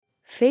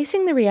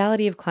Facing the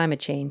reality of climate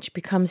change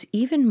becomes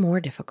even more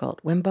difficult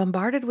when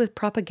bombarded with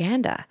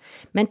propaganda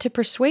meant to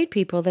persuade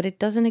people that it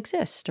doesn't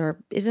exist or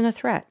isn't a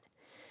threat.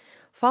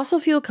 Fossil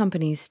fuel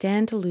companies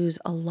stand to lose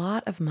a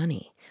lot of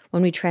money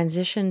when we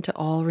transition to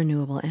all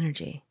renewable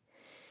energy.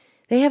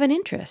 They have an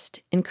interest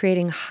in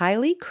creating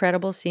highly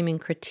credible seeming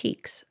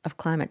critiques of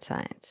climate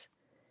science.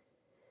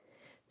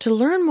 To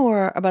learn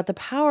more about the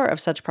power of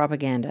such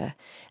propaganda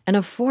and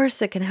a force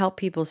that can help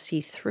people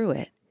see through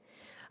it,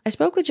 I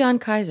spoke with John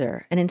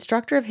Kaiser, an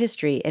instructor of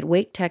history at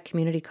Wake Tech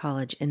Community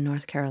College in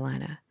North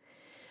Carolina.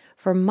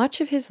 For much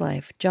of his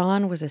life,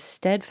 John was a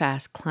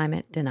steadfast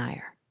climate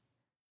denier.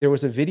 There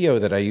was a video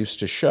that I used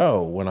to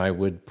show when I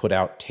would put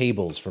out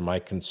tables for my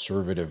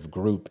conservative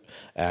group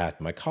at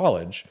my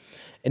college,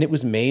 and it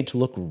was made to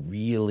look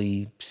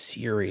really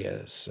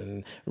serious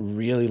and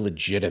really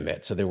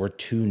legitimate. So there were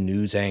two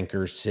news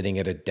anchors sitting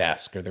at a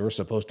desk, or they were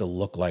supposed to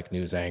look like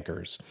news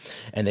anchors,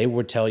 and they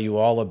would tell you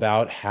all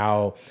about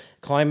how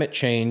climate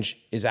change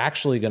is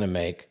actually going to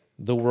make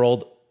the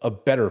world a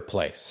better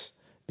place,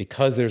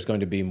 because there's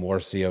going to be more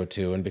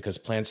CO2 and because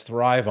plants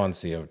thrive on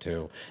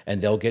CO2 and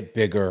they'll get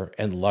bigger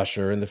and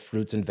lusher and the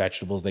fruits and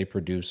vegetables they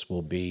produce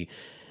will be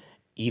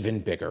even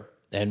bigger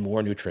and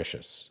more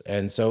nutritious.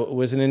 And so it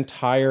was an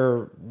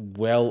entire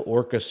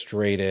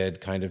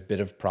well-orchestrated kind of bit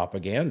of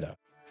propaganda.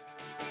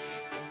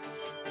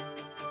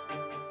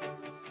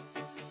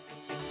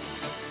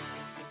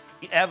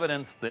 The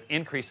evidence that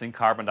increasing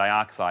carbon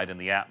dioxide in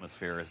the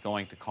atmosphere is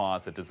going to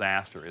cause a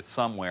disaster is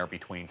somewhere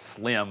between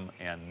slim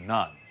and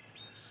none.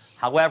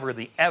 However,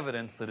 the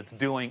evidence that it's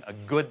doing a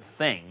good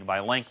thing by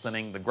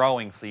lengthening the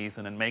growing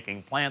season and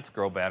making plants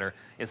grow better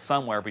is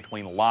somewhere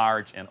between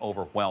large and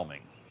overwhelming.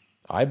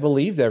 I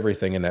believed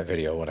everything in that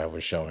video when I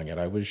was showing it.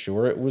 I was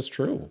sure it was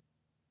true.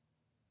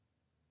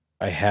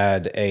 I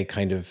had a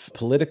kind of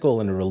political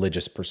and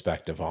religious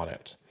perspective on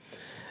it.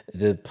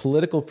 The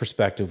political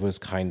perspective was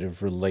kind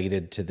of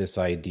related to this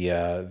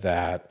idea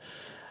that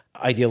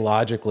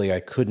ideologically,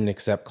 I couldn't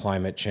accept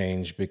climate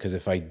change because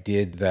if I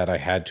did that, I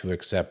had to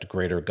accept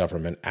greater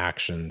government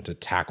action to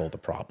tackle the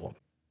problem.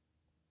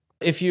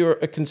 If you're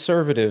a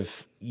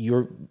conservative,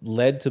 you're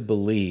led to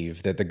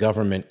believe that the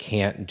government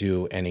can't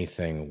do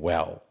anything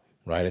well,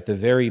 right? At the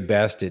very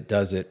best, it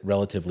does it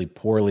relatively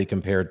poorly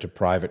compared to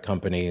private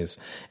companies.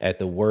 At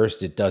the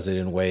worst, it does it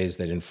in ways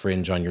that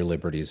infringe on your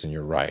liberties and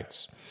your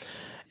rights.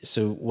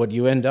 So what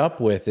you end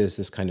up with is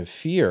this kind of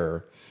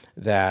fear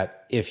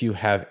that if you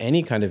have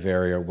any kind of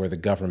area where the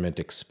government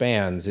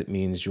expands, it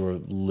means your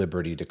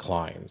liberty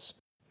declines.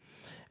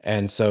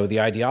 And so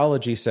the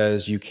ideology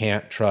says you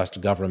can't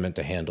trust government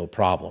to handle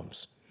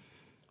problems.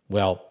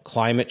 Well,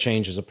 climate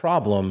change is a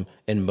problem,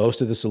 and most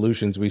of the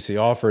solutions we see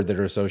offered that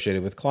are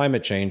associated with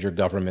climate change are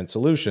government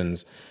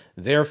solutions.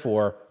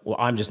 Therefore,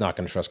 I'm just not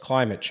going to trust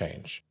climate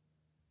change.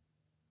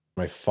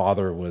 My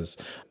father was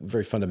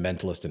very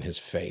fundamentalist in his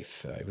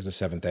faith. He was a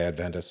Seventh-day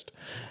Adventist.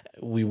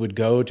 We would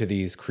go to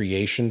these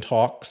creation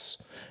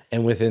talks,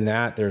 and within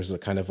that, there's a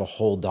kind of a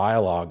whole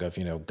dialogue of,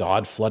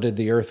 God flooded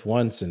the earth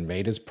once and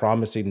made his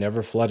promise he'd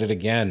never flood it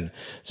again.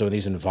 So when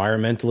these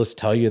environmentalists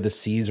tell you the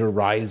seas are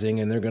rising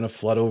and they're going to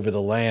flood over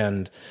the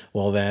land,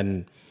 well,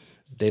 then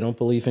they don't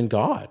believe in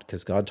God,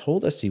 because God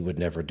told us he would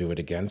never do it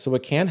again, so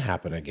it can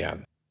happen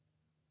again.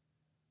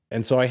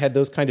 And so I had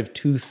those kind of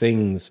two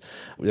things,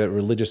 that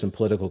religious and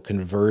political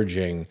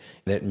converging,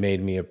 that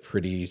made me a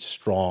pretty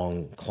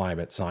strong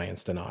climate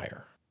science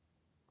denier.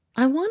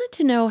 I wanted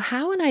to know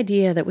how an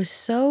idea that was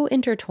so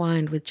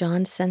intertwined with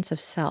John's sense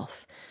of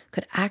self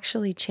could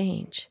actually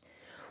change.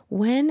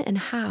 When and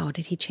how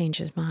did he change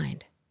his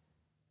mind?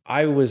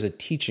 I was a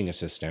teaching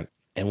assistant,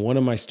 and one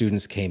of my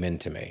students came in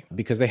to me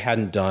because they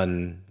hadn't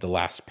done the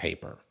last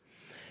paper.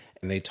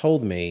 And they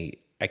told me,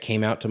 I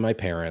came out to my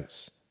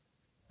parents,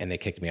 and they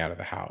kicked me out of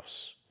the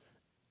house.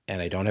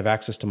 And I don't have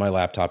access to my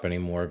laptop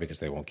anymore because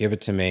they won't give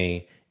it to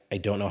me. I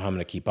don't know how I'm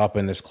going to keep up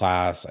in this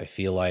class. I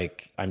feel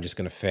like I'm just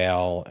going to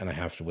fail and I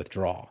have to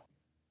withdraw.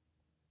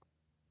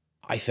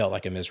 I felt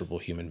like a miserable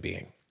human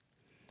being.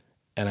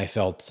 And I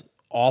felt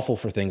awful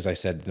for things I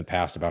said in the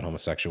past about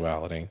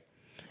homosexuality.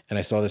 And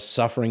I saw this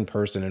suffering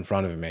person in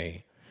front of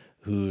me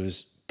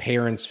whose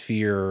parents'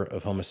 fear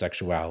of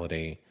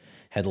homosexuality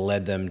had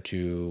led them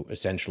to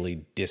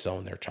essentially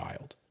disown their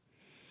child.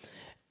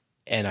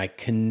 And I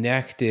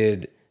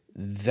connected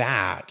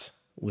that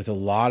with a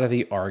lot of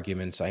the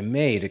arguments I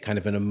made at kind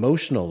of an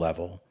emotional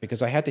level,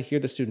 because I had to hear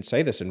the students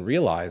say this and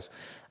realize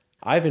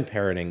I've been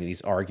parroting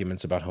these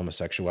arguments about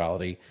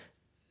homosexuality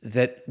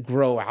that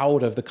grow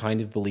out of the kind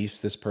of beliefs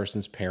this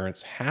person's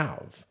parents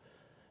have.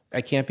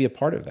 I can't be a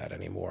part of that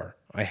anymore.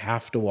 I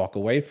have to walk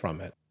away from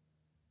it.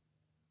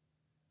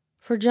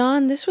 For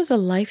John, this was a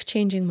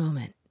life-changing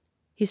moment.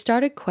 He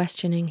started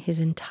questioning his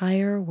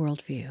entire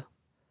worldview.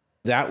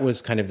 That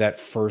was kind of that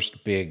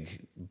first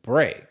big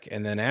break.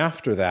 And then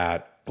after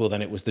that, well,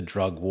 then it was the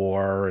drug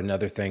war and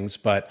other things.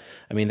 But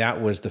I mean,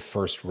 that was the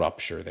first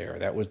rupture there.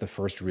 That was the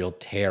first real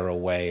tear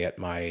away at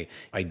my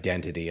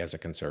identity as a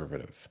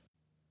conservative.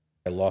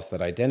 I lost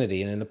that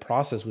identity, and in the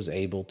process was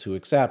able to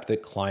accept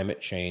that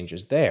climate change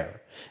is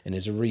there and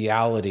is a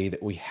reality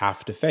that we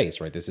have to face,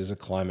 right? This is a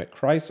climate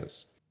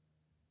crisis.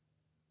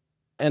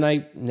 And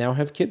I now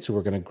have kids who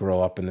are going to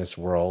grow up in this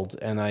world,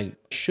 and I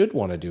should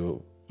want to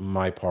do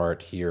my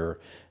part here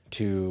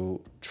to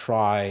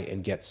try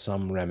and get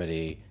some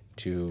remedy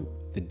to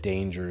the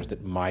dangers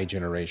that my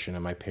generation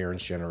and my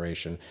parents'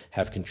 generation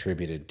have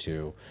contributed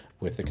to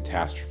with the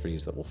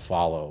catastrophes that will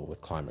follow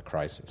with climate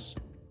crisis.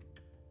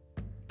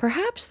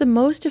 Perhaps the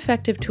most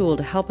effective tool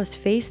to help us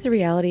face the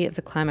reality of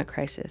the climate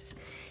crisis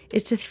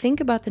is to think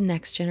about the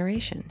next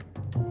generation.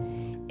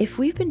 If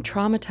we've been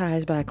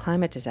traumatized by a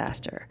climate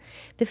disaster,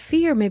 the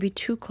fear may be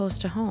too close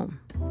to home.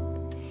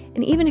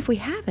 And even if we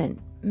haven't,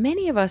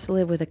 many of us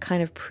live with a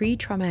kind of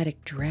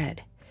pre-traumatic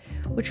dread,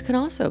 which can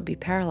also be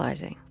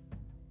paralyzing.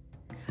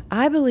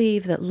 I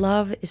believe that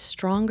love is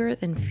stronger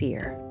than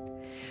fear.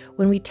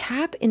 When we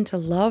tap into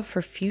love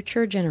for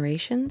future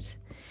generations,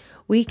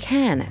 we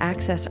can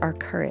access our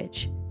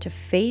courage to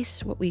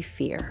face what we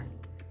fear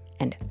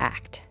and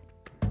act.